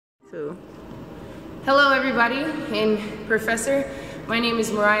So, hello everybody and professor. My name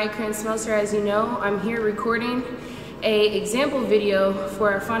is Mariah-Cauhryn Smelser. As you know, I'm here recording a example video for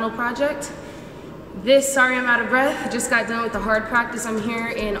our final project. Sorry I'm out of breath. Just got done with the hard practice. I'm here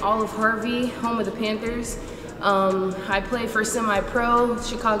in all of Harvey, home of the Panthers. I play for semi-pro,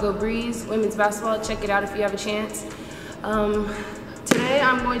 Chicago Breeze, women's basketball. Check it out if you have a chance. Today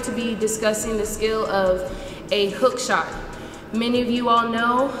I'm going to be discussing the skill of a hook shot. Many of you all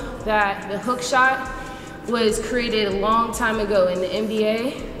know that the hook shot was created a long time ago in the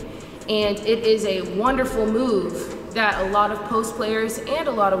NBA, and it is a wonderful move that a lot of post players and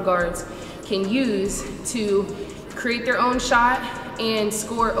a lot of guards can use to create their own shot and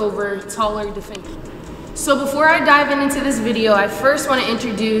score over taller defenders. So before I dive into this video, I first want to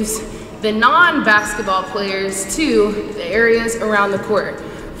introduce the non-basketball players to the areas around the court.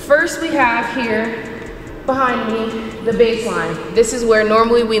 First we have here behind me the baseline. This is where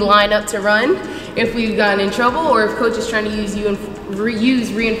normally we line up to run if we've gotten in trouble or if coach is trying to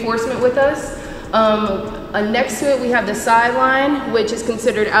use reinforcement with us. Next to it we have the sideline, which is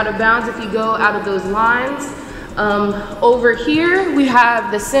considered out of bounds if you go out of those lines. Over here we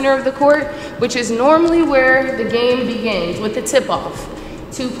have the center of the court, which is normally where the game begins with the tip-off.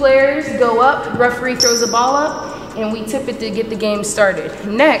 Two players go up, referee throws a ball up, and we tip it to get the game started.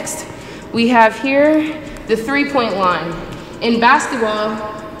 Next, we have here the three-point line. In basketball,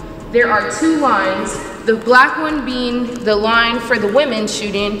 there are two lines, the black one being the line for the women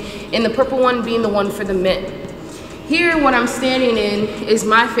shooting, and the purple one being the one for the men. Here, what I'm standing in is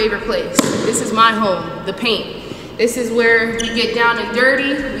my favorite place. This is my home, the paint. This is where we get down and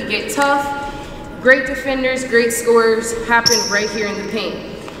dirty, we get tough. Great defenders, great scorers happen right here in the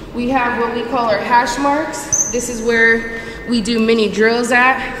paint. We have what we call our hash marks. This is where we do mini drills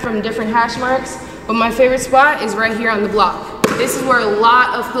at from different hash marks. But my favorite spot is right here on the block. This is where a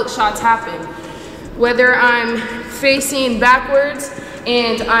lot of hook shots happen. Whether I'm facing backwards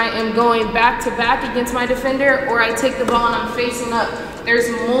and I am going back to back against my defender, or I take the ball and I'm facing up, there's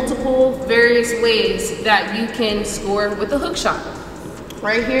multiple various ways that you can score with a hook shot.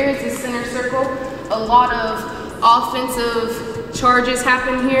 Right here is the center circle. A lot of offensive charges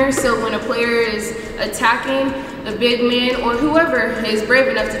happen here, so when a player is attacking, the big man or whoever is brave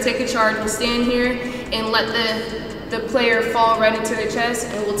enough to take a charge will stand here and let the player fall right into their chest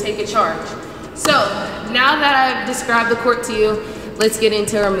and will take a charge. So now that I've described the court to you, let's get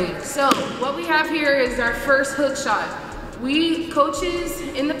into our moves. So what we have here is our first hook shot. We coaches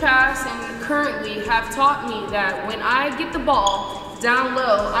in the past and currently have taught me that when I get the ball down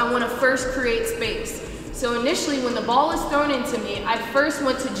low, I want to first create space. So initially when the ball is thrown into me, I first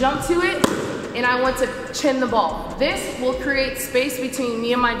want to jump to it and I want to chin the ball. This will create space between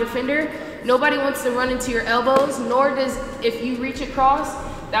me and my defender. Nobody wants to run into your elbows, nor does, if you reach across,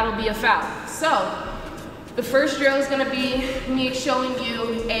 that'll be a foul. So the first drill is going to be me showing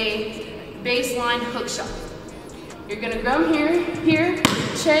you a baseline hook shot. You're going to come here,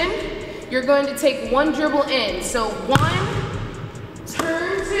 chin. You're going to take one dribble in. So one,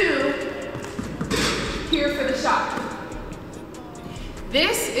 turn two, here for the shot.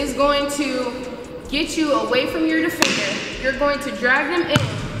 This is going to get you away from your defender. You're going to drag them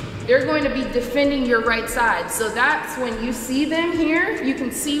in. They're going to be defending your right side. So that's when you see them here, you can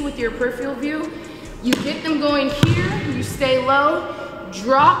see with your peripheral view. You get them going here, you stay low,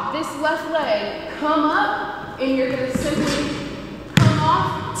 drop this left leg, come up, and you're going to simply come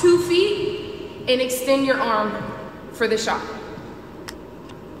off 2 feet and extend your arm for the shot.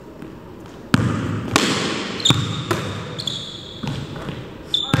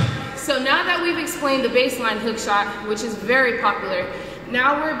 So now that we've explained the baseline hook shot, which is very popular,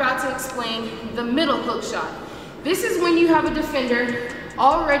 now we're about to explain the middle hook shot. This is when you have a defender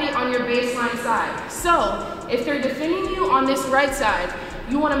already on your baseline side. So if they're defending you on this right side,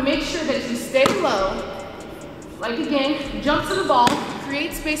 you want to make sure that you stay low. Like again, jump to the ball,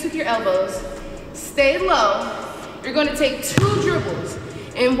 create space with your elbows, stay low. You're going to take 2 dribbles.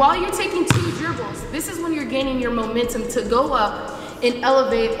 And while you're taking 2 dribbles, this is when you're gaining your momentum to go up and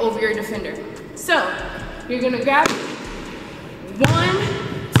elevate over your defender. So you're gonna grab 1,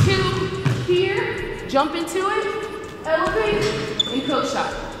 2, here, jump into it, elevate, and hook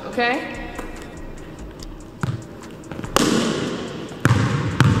shot, okay?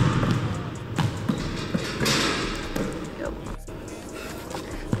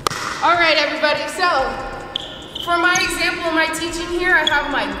 All right, everybody, so for my example, my teaching here, I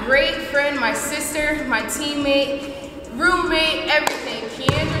have my great friend, my sister, my teammate, roommate, everything,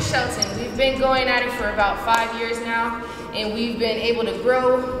 Keandra Shelton. We've been going at it for about 5 years now, and we've been able to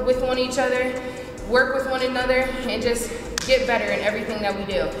grow with each other, work with one another, and just get better in everything that we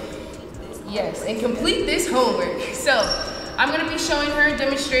do. Yes, and complete this homework. So I'm going to be showing her and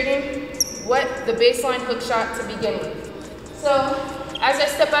demonstrating what the baseline hook shot to begin with. So as I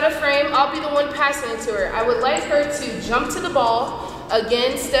step out of frame, I'll be the one passing it to her. I would like her to jump to the ball.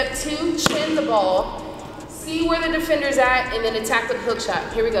 Again, step 2, chin the ball. See where the defender's at, and then attack with a hook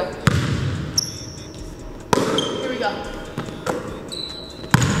shot. Here we go. Here we go.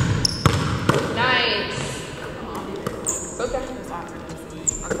 Nice. Okay.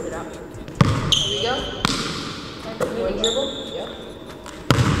 I'll put it out. Here we go. One dribble. Yep.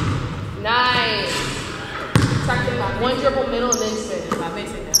 Nice. Attack the one dribble middle and then spin. My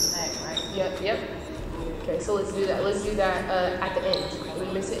basic down back, right? Yep, yep. Okay, so let's do that. Let's do that at the end. We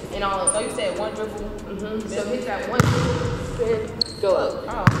miss it. And all. So you said one dribble? So hit that one dribble, spin, go up.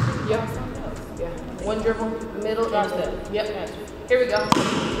 Oh, yep. Yeah. One dribble, middle, drop and step. Yep. Here we go.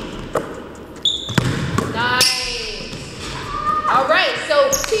 Nice. All right, so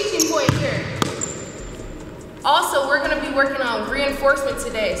teaching point here. Also, we're going to be working on reinforcement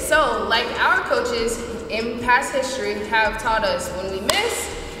today. So, like our coaches in past history have taught us, when we miss,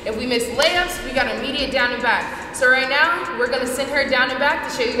 if we miss layups, we got immediate down and back. So right now, we're going to send her down and back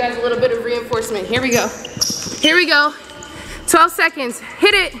to show you guys a little bit of reinforcement. Here we go. Here we go. 12 seconds.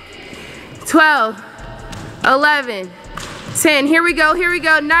 Hit it. 12, 11, 10. Here we go. Here we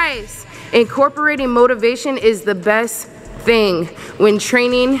go. Nice. Incorporating motivation is the best thing when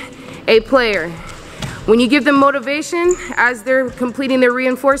training a player. When you give them motivation as they're completing their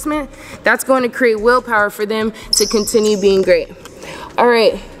reinforcement, that's going to create willpower for them to continue being great. All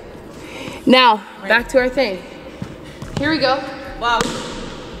right. Now, back to our thing. Here we go. Wow.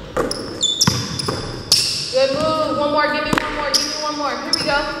 Good move. One more. Give me one more. Give me one more. Here we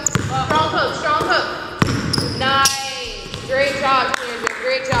go. Strong hook. Strong hook. Nice. Great job, Sandra.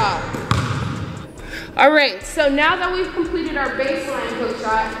 Great job. All right. So now that we've completed our baseline hook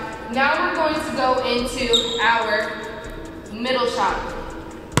shot, now we're going to go into our middle shot.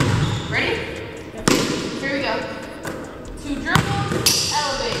 Ready? Here we go. 2 dribbles,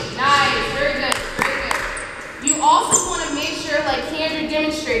 elevate. Nice. Very good. Very good. You also want to make sure, like Kendra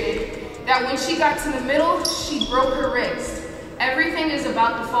demonstrated, that when she got to the middle, she broke her wrist. Everything is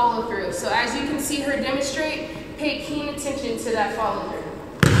about the follow through. So as you can see her demonstrate, pay keen attention to that follow through.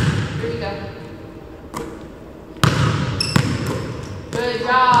 Here we go. Good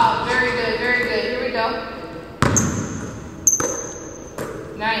job. Very good. Very good. Here we go.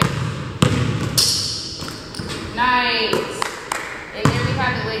 Nice. Nice. And there we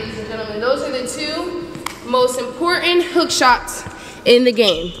have it, ladies and gentlemen. Those are the 2 most important hook shots in the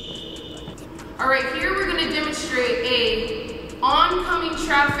game. All right, here we're going to demonstrate a oncoming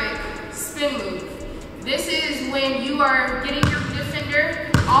traffic spin move. This is when you are getting your defender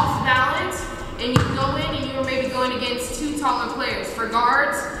off balance and you go in and you're maybe going against 2 taller players. For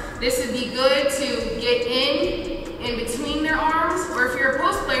guards, this would be good to get in between their arms, or if you're a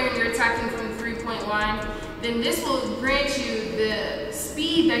post player and you're attacking from the 3-point line, then this will grant you the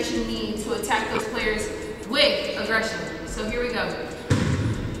speed that you need to attack those players with aggression. So here we go.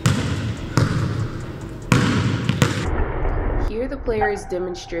 Here the player is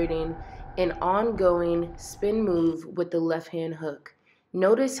demonstrating an ongoing spin move with the left hand hook.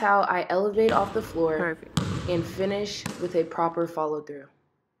 Notice how I elevate off the floor. Perfect. And finish with a proper follow through.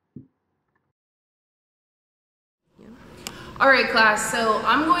 All right, class, so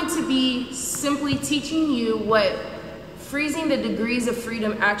I'm going to be simply teaching you what freezing the degrees of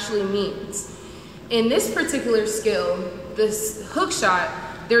freedom actually means. In this particular skill, this hook shot,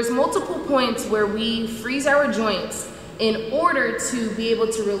 there's multiple points where we freeze our joints in order to be able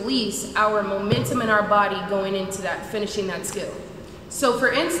to release our momentum in our body going into that, finishing that skill. So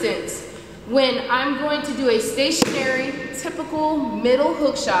for instance, when I'm going to do a stationary, typical middle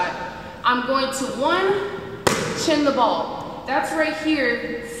hook shot, I'm going to 1, chin the ball. That's right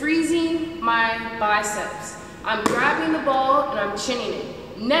here, freezing my biceps. I'm grabbing the ball and I'm chinning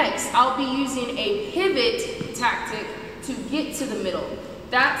it. Next, I'll be using a pivot tactic to get to the middle.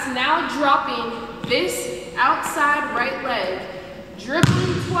 That's now dropping this outside right leg,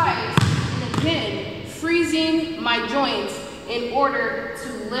 dribbling twice, and again, freezing my joints in order to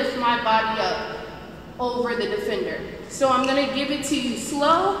lift my body up over the defender. So I'm gonna give it to you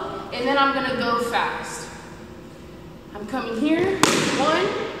slow, and then I'm gonna go fast. I'm coming here, 1,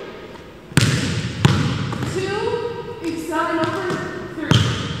 2, extend over, 3.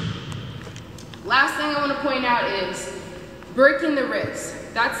 Last thing I wanna point out is breaking the wrist.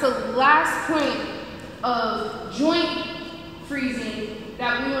 That's the last point of joint freezing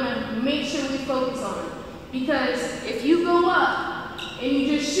that we wanna make sure we focus on. Because if you go up and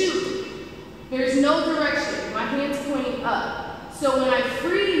you just shoot, there's no direction. My hand's pointing up. So when I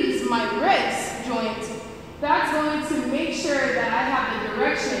freeze my rest joint, that's going to make sure that I have the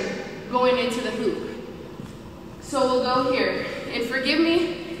direction going into the hoop. So we'll go here. And forgive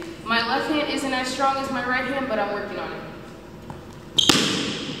me, my left hand isn't as strong as my right hand, but I'm working on it.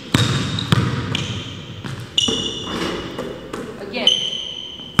 Again.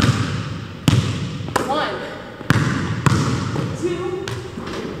 1, 2.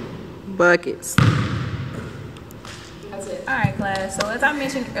 Buckets. That's it. All right, class. So as I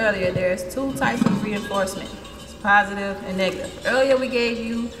mentioned earlier, there's 2 types of reinforcement. It's positive and negative. Earlier we gave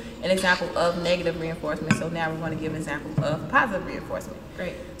you an example of negative reinforcement. So now we're going to give an example of positive reinforcement.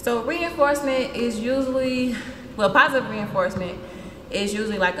 Great. So reinforcement is usually, well, positive reinforcement is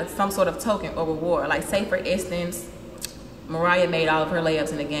usually like some sort of token or reward. Like say for instance, Mariah made all of her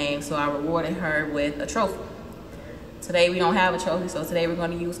layups in the game, so I rewarded her with a trophy. Today we don't have a trophy, so today we're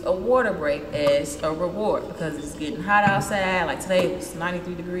going to use a water break as a reward because it's getting hot outside. Like today it's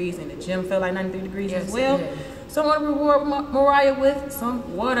 93 degrees and the gym felt like 93 degrees as well. So I want to reward Mariah with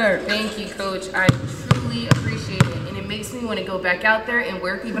some water. Thank you, Coach. I truly appreciate it, and it makes me want to go back out there and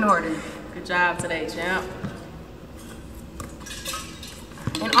work even harder. Good job today, champ.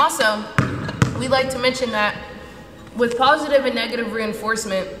 And also, we like to mention that with positive and negative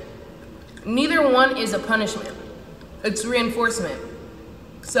reinforcement, neither one is a punishment. It's reinforcement.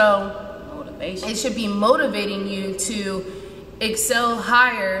 So Motivation. it should be motivating you to excel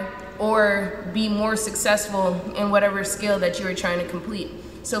higher or be more successful in whatever skill that you are trying to complete.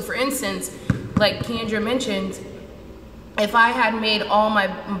 So for instance, like Kendra mentioned, if I had made all my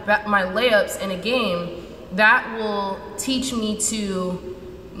layups in a game, that will teach me to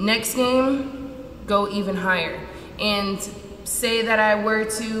next game go even higher. And say that I were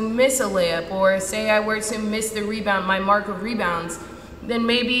to miss a layup, or say I were to miss the rebound, my mark of rebounds, then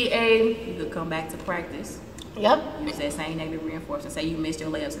maybe You could come back to practice. Yep. Use that same negative reinforcement. Say you missed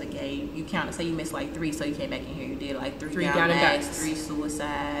your layups in the game. You counted. Say you missed like 3, so you came back in here. You did like 3 down and backs, 3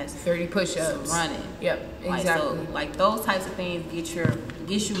 suicides, 30 push-ups, some running. Yep, exactly. Like those types of things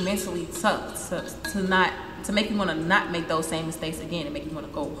get you mentally tough to make you want to not make those same mistakes again, and make you want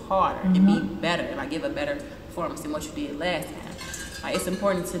to go harder and be better, like give a better performance than what you did last time. Like it's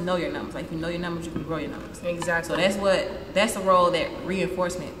important to know your numbers. Like if you know your numbers, you can grow your numbers. Exactly. So that's the role that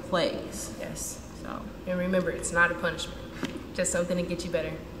reinforcement plays. Yes. So And remember, it's not a punishment, just something to get you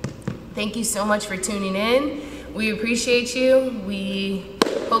better. Thank you so much for tuning in. We appreciate you. We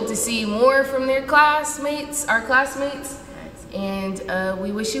hope to see more from our classmates, and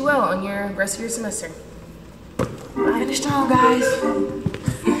we wish you well on your rest of your semester. finish strong, guys.